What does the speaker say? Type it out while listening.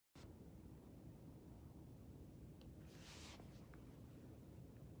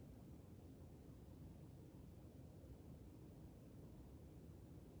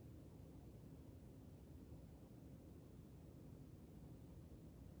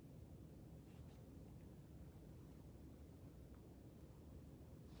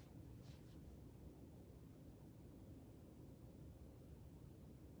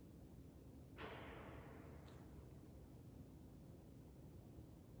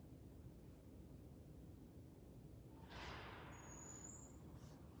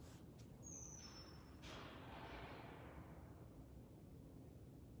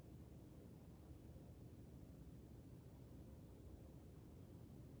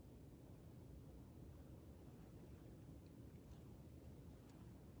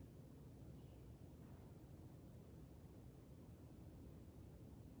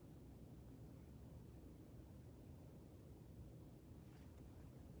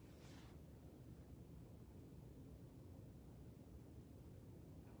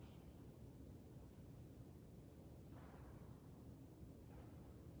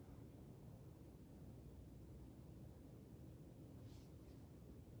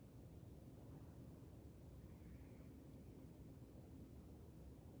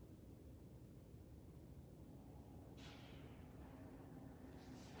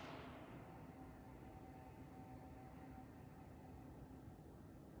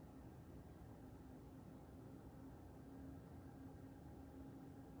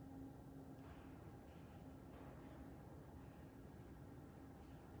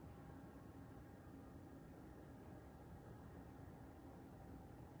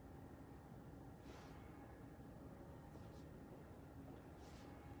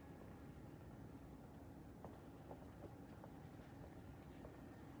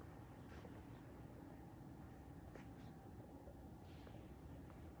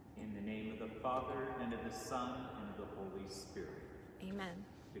Father, and of the Son, and of the Holy Spirit. Amen.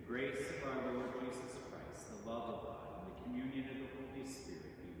 The grace of our Lord Jesus Christ, the love of God, and the communion of the Holy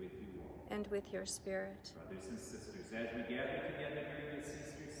Spirit be with you all. And with your spirit. Brothers and sisters, as we gather together during this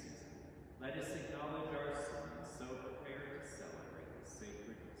Easter season, let us acknowledge our sin and so prepare to celebrate the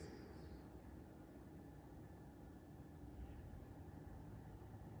sacred mysteries.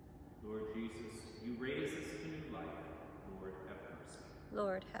 Lord Jesus, you raise us to new life. Lord, have mercy.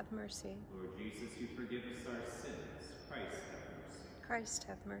 Lord, have mercy. Lord Jesus, you forgive us our sins. Christ, have mercy. Christ,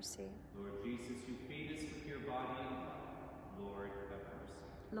 have mercy. Lord Jesus, you feed us with your body and blood. Lord, have mercy.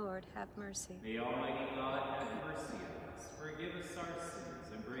 Lord, have mercy. May Almighty God have mercy on us, forgive us our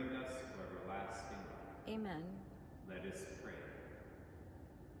sins, and bring us to everlasting life. Amen. Let us pray.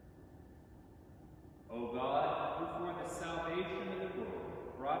 O God, who for the salvation of the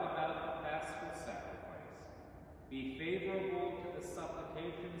world brought about the paschal sacrifice, be favorable to the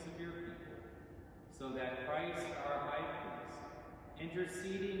supplications of your people, so that Christ, our high priest,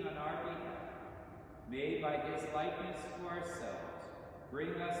 interceding on our behalf, may by his likeness to ourselves bring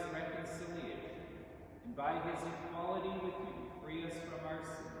us reconciliation, and by his equality with you free us from our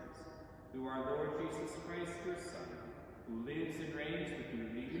sins, through our Lord Jesus Christ, your Son, who lives and reigns with you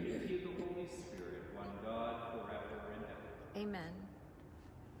in the unity of the Holy Spirit, one God, forever and ever. Amen.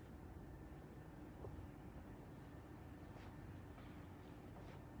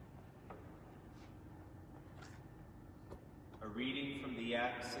 A reading from the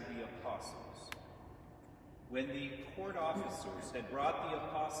Acts of the Apostles. When the court officers had brought the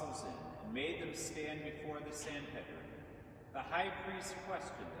apostles in and made them stand before the Sanhedrin, the high priest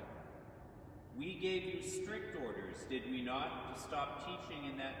questioned them. We gave you strict orders, did we not, to stop teaching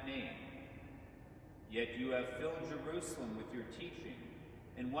in that name? Yet you have filled Jerusalem with your teaching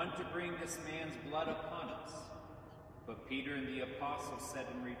and want to bring this man's blood upon us. But Peter and the apostles said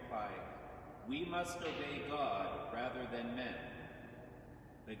in reply, we must obey God rather than men.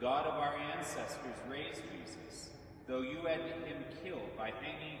 The God of our ancestors raised Jesus, though you had him killed by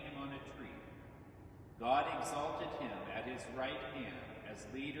hanging him on a tree. God exalted him at his right hand as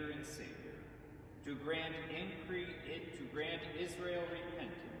leader and Savior, to grant Israel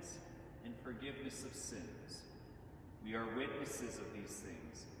repentance and forgiveness of sins. We are witnesses of these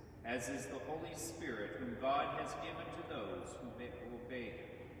things, as is the Holy Spirit, whom God has given to those who obey him.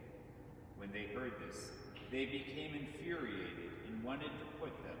 When they heard this, they became infuriated and wanted to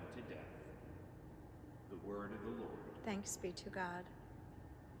put them to death. The word of the Lord. Thanks be to God.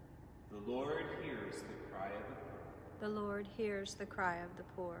 The Lord hears the cry of the poor. The Lord hears the cry of the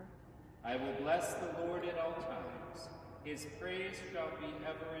poor. I will bless the Lord at all times. His praise shall be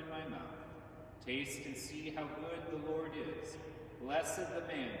ever in my mouth. Taste and see how good the Lord is. Blessed the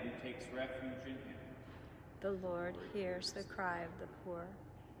man who takes refuge in him. The Lord hears the cry of the poor.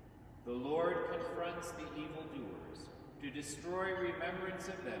 The Lord confronts the evildoers, to destroy remembrance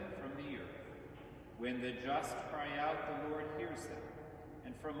of them from the earth. When the just cry out, the Lord hears them,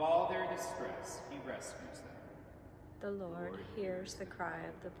 and from all their distress he rescues them. The Lord hears the cry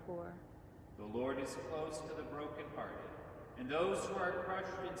of the poor. The Lord is close to the brokenhearted, and those who are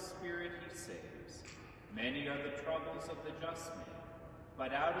crushed in spirit he saves. Many are the troubles of the just man,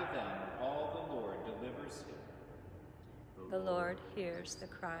 but out of them all the Lord delivers him. The Lord hears the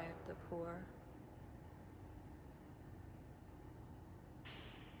cry of the poor.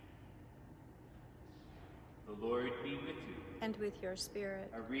 The Lord be with you. And with your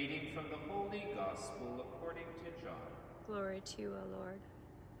spirit. A reading from the Holy Gospel according to John. Glory to you, O Lord.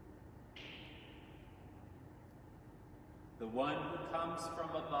 The one who comes from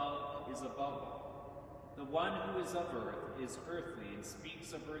above is above all. The one who is of earth is earthly and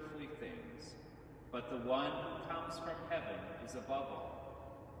speaks of earthly things. But the one who comes from heaven is above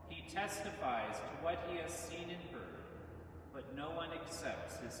all. He testifies to what he has seen and heard, but no one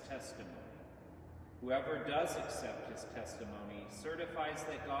accepts his testimony. Whoever does accept his testimony certifies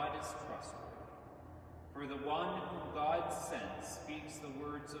that God is trustworthy. For the one whom God sent speaks the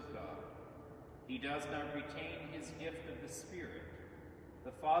words of God. He does not retain his gift of the Spirit.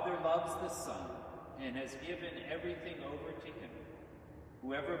 The Father loves the Son and has given everything over to him.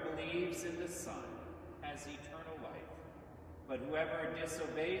 Whoever believes in the Son has eternal life, but whoever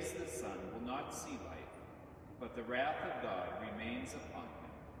disobeys the Son will not see life, but the wrath of God remains upon him.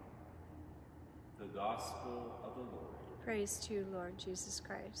 The Gospel of the Lord. Praise to you, Lord Jesus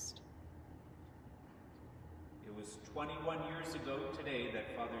Christ. It was 21 years ago today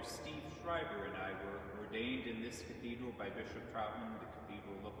that Father Steve Schreiber and I were ordained in this cathedral by Bishop Troutman. The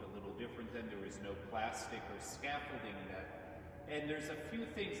cathedral looked a little different then. There was no plastic or scaffolding and there's a few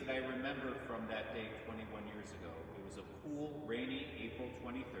things that I remember from that day 21 years ago. It was a cool, rainy April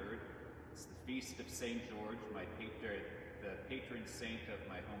 23rd. It's the feast of St. George, the patron saint of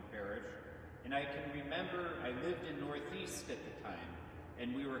my home parish. And I can remember I lived in Northeast at the time,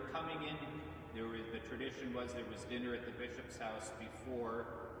 and we were coming in. The tradition was there was dinner at the bishop's house before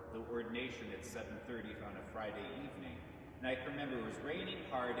the ordination at 7:30 on a Friday evening. And I can remember it was raining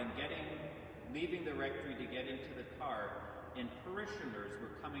hard and leaving the rectory to get into the car, and parishioners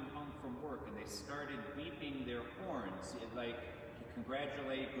were coming home from work, and they started beeping their horns, like to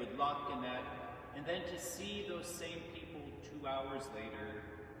congratulate, good luck, and that. And then to see those same people 2 hours later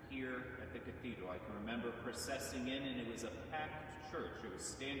here at the cathedral. I can remember processing in, and it was a packed church. It was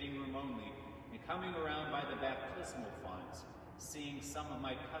standing room only. And coming around by the baptismal fonts, seeing some of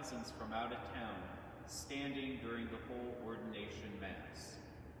my cousins from out of town standing during the whole ordination mass.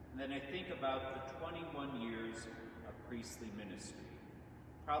 And then I think about the 21 years of priestly ministry.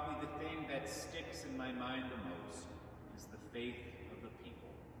 Probably the thing that sticks in my mind the most is the faith of the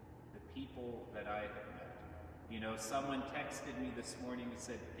people that I have met. You know, someone texted me this morning and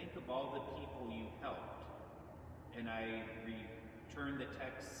said, think of all the people you helped. And I returned the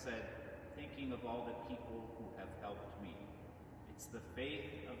text, said, thinking of all the people who have helped me. It's the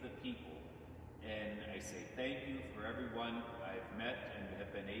faith of the people. And I say thank you for everyone I've met and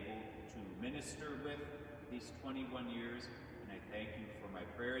have been able to minister with these 21 years. And I thank you for my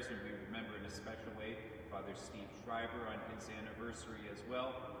prayers. And we remember in a special way Father Steve Schreiber on his anniversary as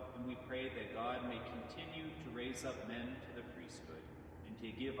well. And we pray that God may continue to raise up men to the priesthood and to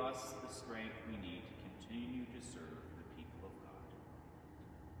give us the strength we need to continue to serve the people of God.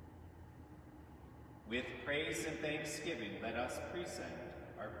 With praise and thanksgiving, let us present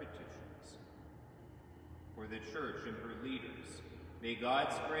our petitions. For the Church and her leaders, may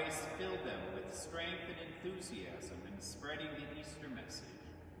God's grace fill them with strength and enthusiasm in spreading the Easter message,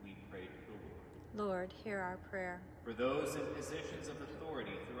 we pray to the Lord. Lord, hear our prayer. For those in positions of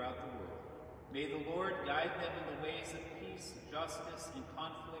authority throughout the world, may the Lord guide them in the ways of peace, justice, and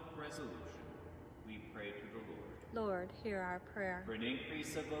conflict resolution, we pray to the Lord. Lord, hear our prayer. For an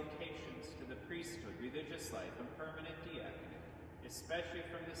increase of vocations to the priesthood, religious life, and permanent diaconate, especially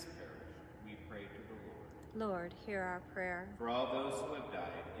from this parish, we pray to the Lord. Lord, hear our prayer. For all those who have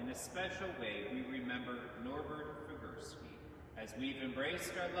died, in a special way we remember Norbert Figursky. As we've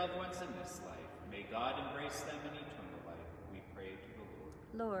embraced our loved ones in this life, may God embrace them in eternal life, we pray to the Lord.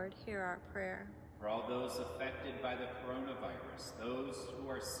 Lord, hear our prayer. For all those affected by the coronavirus, those who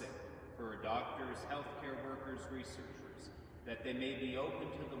are sick, for doctors, healthcare workers, researchers, that they may be open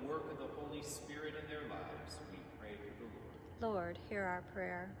to the work of the Holy Spirit in their lives, we pray to the Lord. Lord, hear our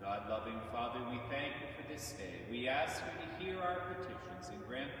prayer. God-loving Father, we thank you for this day. We ask you to hear our petitions and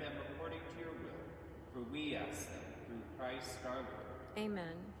grant them according to your will, for we ask them through Christ our Lord.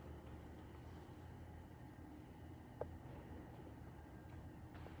 Amen.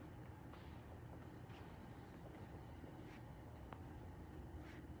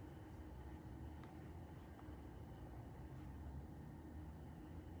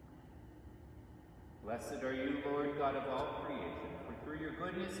 Blessed are you, Lord God of all creation, for through your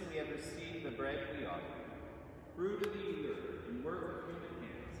goodness we have received the bread we offer you. Fruit of the earth and work of human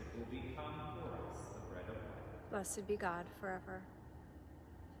hands, it will become for us the bread of life. Blessed be God forever.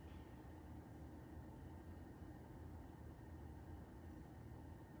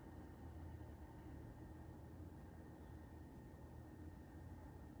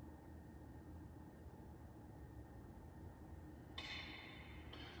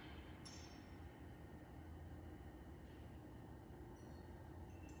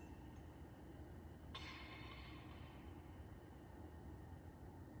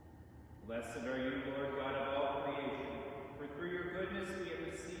 Blessed are you, Lord God of all creation, for through your goodness we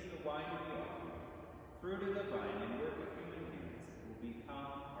have received the wine we offer you. Fruit of the vine and work of human hands, it will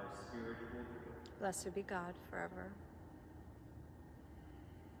become our spiritual good. Blessed be God forever.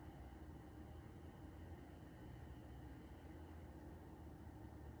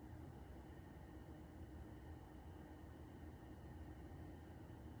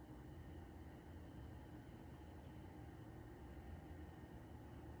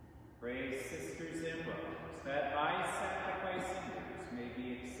 Pray, sisters and brothers, that my sacrifice and yours may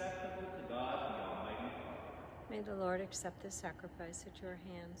be acceptable to God the Almighty Father. May the Lord accept this sacrifice at your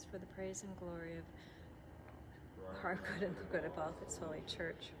hands for the praise and glory of our good and the good of all its holy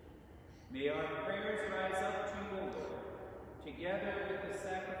church. May our prayers rise up to you, O Lord, together with the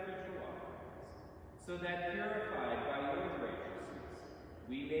sacrificial offerings, so that purified by your graciousness,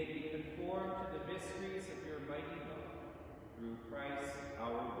 we may be conformed to the mysteries of your mighty love, through Christ our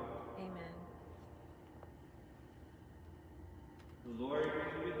Lord. Amen. The Lord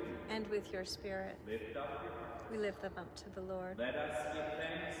be with you. And with your spirit. Lift up your hearts. We lift them up to the Lord. Let us give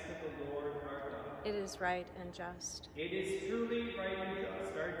thanks to the Lord It is right and just. It is truly right and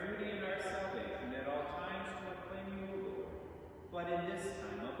just, our duty and our salvation at all times to proclaim you, O Lord. But in this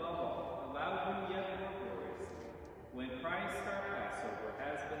time, above all, allow you yet more gloriously, when Christ our Passover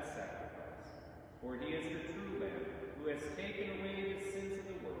has been sacrificed. For he is the true Lamb, who has taken away the sins of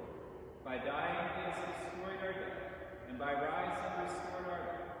the world. By dying he has destroyed our death, and by rising restored our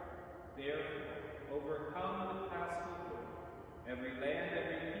life. Therefore, overcome with paschal joy, every land,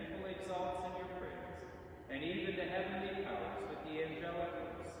 every people exalts in your praise, and even the heavenly powers with the angelic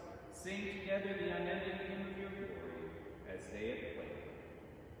hosts sing together the unending hymn of your glory as they have played.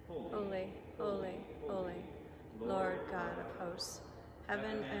 Holy, holy, holy, Lord God of hosts,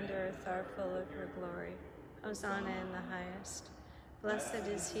 heaven and earth are full of your glory. Hosanna in the highest. Blessed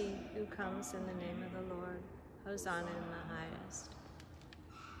is he who comes in the name of the Lord. Hosanna in the highest.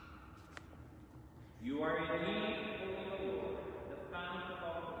 You are indeed holy, O Lord, the fount of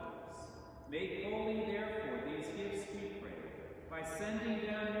all goodness. Make holy, therefore, these gifts, we pray, by sending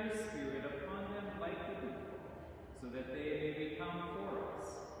down your Spirit upon them like the dew, so that they may become for us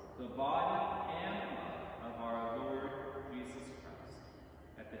the body and blood of our Lord Jesus Christ.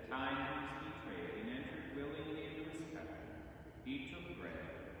 At the time he was betrayed and entered willingly into his passion, he took bread,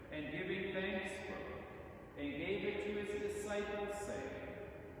 and giving thanks, broke it, and gave it to his disciples, saying,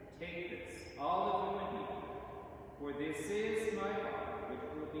 Take this, all of you, and eat, for this is my body, which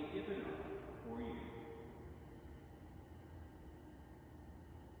will be given up for you.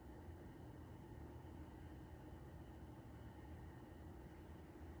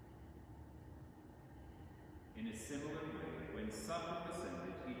 In a similar way, when supper was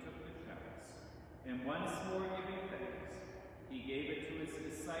ended, he took the chalice, and once more giving thanks, he gave it to his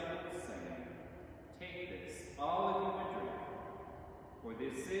disciples, saying, Take this, all of you, and drink, for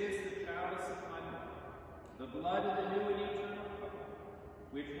this is the chalice of my blood, the blood of the new and eternal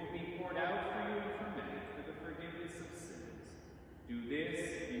covenant, which will be poured out for you and for many for the forgiveness of sins. Do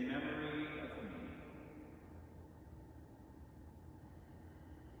this in memory of me.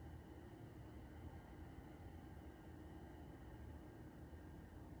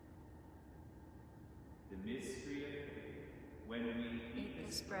 The mystery of faith. When we Eat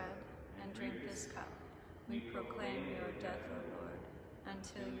this bread and drink this cup, we proclaim your death, O Lord,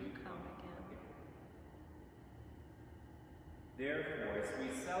 until you come again. Therefore, as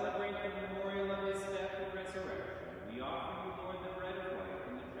we celebrate the memorial of his death and resurrection, we offer you, Lord, the bread of life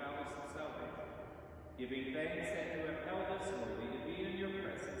and the chalice of salvation, giving thanks that you have held us worthy to be in your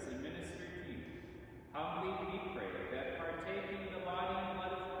presence and minister to you. Humbly we pray that, partaking the body and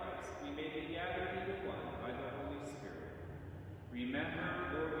blood of Christ, we may be gathered into one by the Holy Spirit. Remember,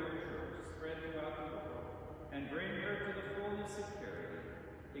 Lord, your church spread throughout the world, and bring her to the fullness of charity,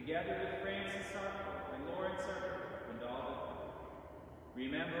 together with Francis our Pope and Lawrence our Bishop and all the people.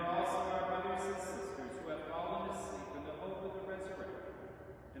 Remember also our brothers and sisters who have fallen asleep in the hope of the resurrection,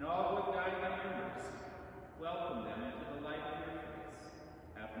 and all who have died by your mercy. Welcome them into the light of your face.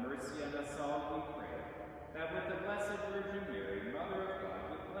 Have mercy on us all, we pray, that with the Blessed Virgin Mary, Mother of God,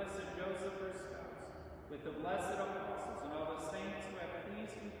 with blessed Joseph her spouse, with the blessed apostles and all the saints who have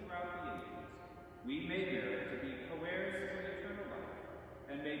pleased you throughout the ages, we may merit to be co-heirs to eternal life,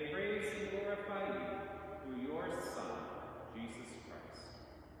 and may praise and glorify you through your Son, Jesus Christ.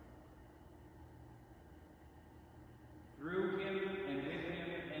 Through him, and with him,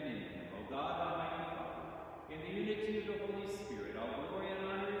 and in him, O God, Almighty Father, in the unity of the Holy Spirit, all glory and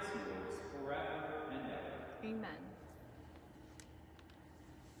honor is yours forever and ever. Amen.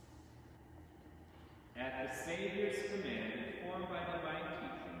 At the Savior's command, informed by divine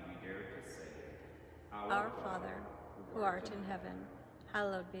teaching, we dare to say, Our Father, who art in heaven,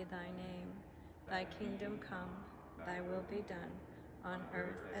 hallowed be thy name. Thy kingdom come, thy will be done, on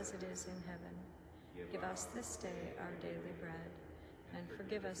earth as it is in heaven. Give us this day our daily bread, and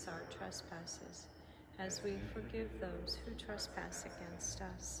forgive us our trespasses, as we forgive those who trespass against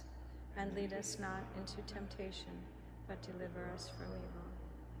us. And lead us not into temptation, but deliver us from evil.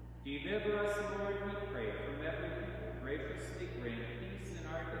 Deliver us, Lord, we pray, from every evil. Graciously grant peace in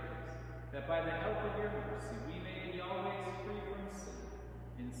our days, that by the help of your mercy we may be always free from sin,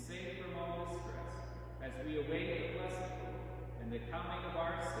 and safe from all distress, as we await the blessed hope and the coming of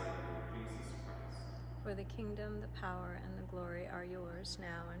our Savior, Jesus Christ. For the kingdom, the power, and the glory are yours,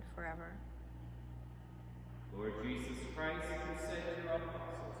 now and forever. Lord Jesus Christ, who said to your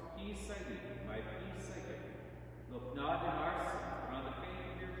apostles, Peace I leave you, my peace I give you, look not in our sins, but on the faith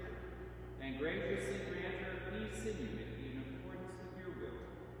of your church, and graciously grant her peace and unity in accordance with your will,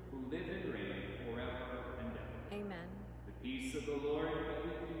 who live and reign forever and ever. Amen. The peace of the Lord be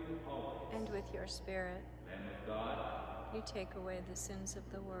with you always. And with your spirit. Lamb of God, you take away the sins of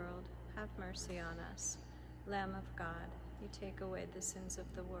the world. have mercy on us. Lamb of God, you take away the sins of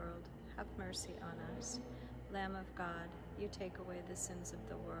the world, have mercy on us. Lamb of God, you take away the sins of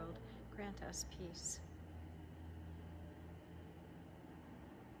the world, grant us peace.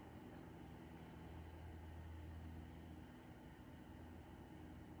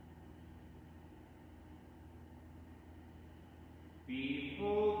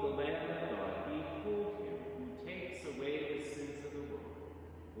 Behold the Lamb of God, behold him who takes away the sins of the world.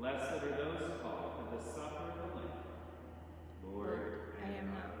 Blessed are those called to the supper of the Lamb. Lord, I am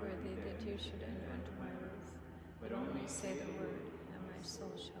not worthy that you should enter into my roof, but only say the word, and my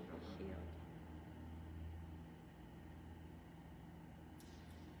soul shall be healed.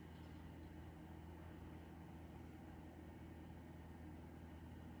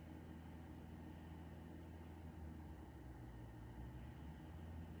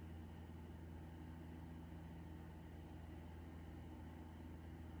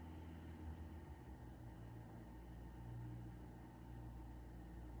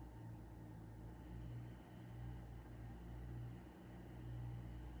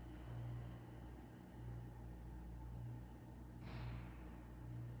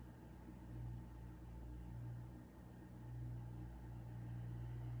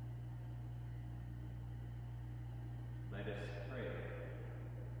 Let us pray.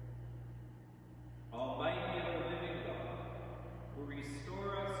 Almighty and living God, who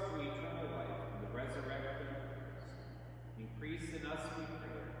restore us to eternal life in the resurrection of Christ, increase in us, we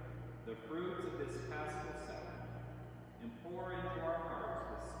pray, the fruits of this Paschal sacrament, and pour into our hearts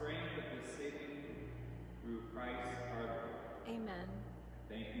the strength of this saving food, through Christ our Lord. Amen.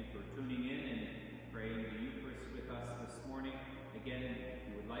 Thank you for tuning in and praying the Eucharist with us this morning. Again, if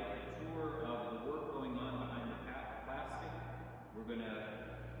you would like a tour of the work going on behind the plastic, we're going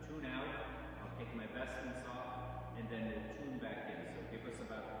to tune out. I'll take my vestments off, and then we'll tune back in. So give us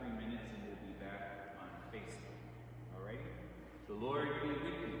about 3 minutes, and we'll be back on Facebook. All right? The Lord be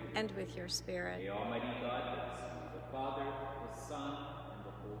with you. And with your spirit. May Almighty God bless you, the Father, the Son, and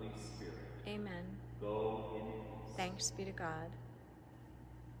the Holy Spirit. Amen. Go in peace. Thanks be to God.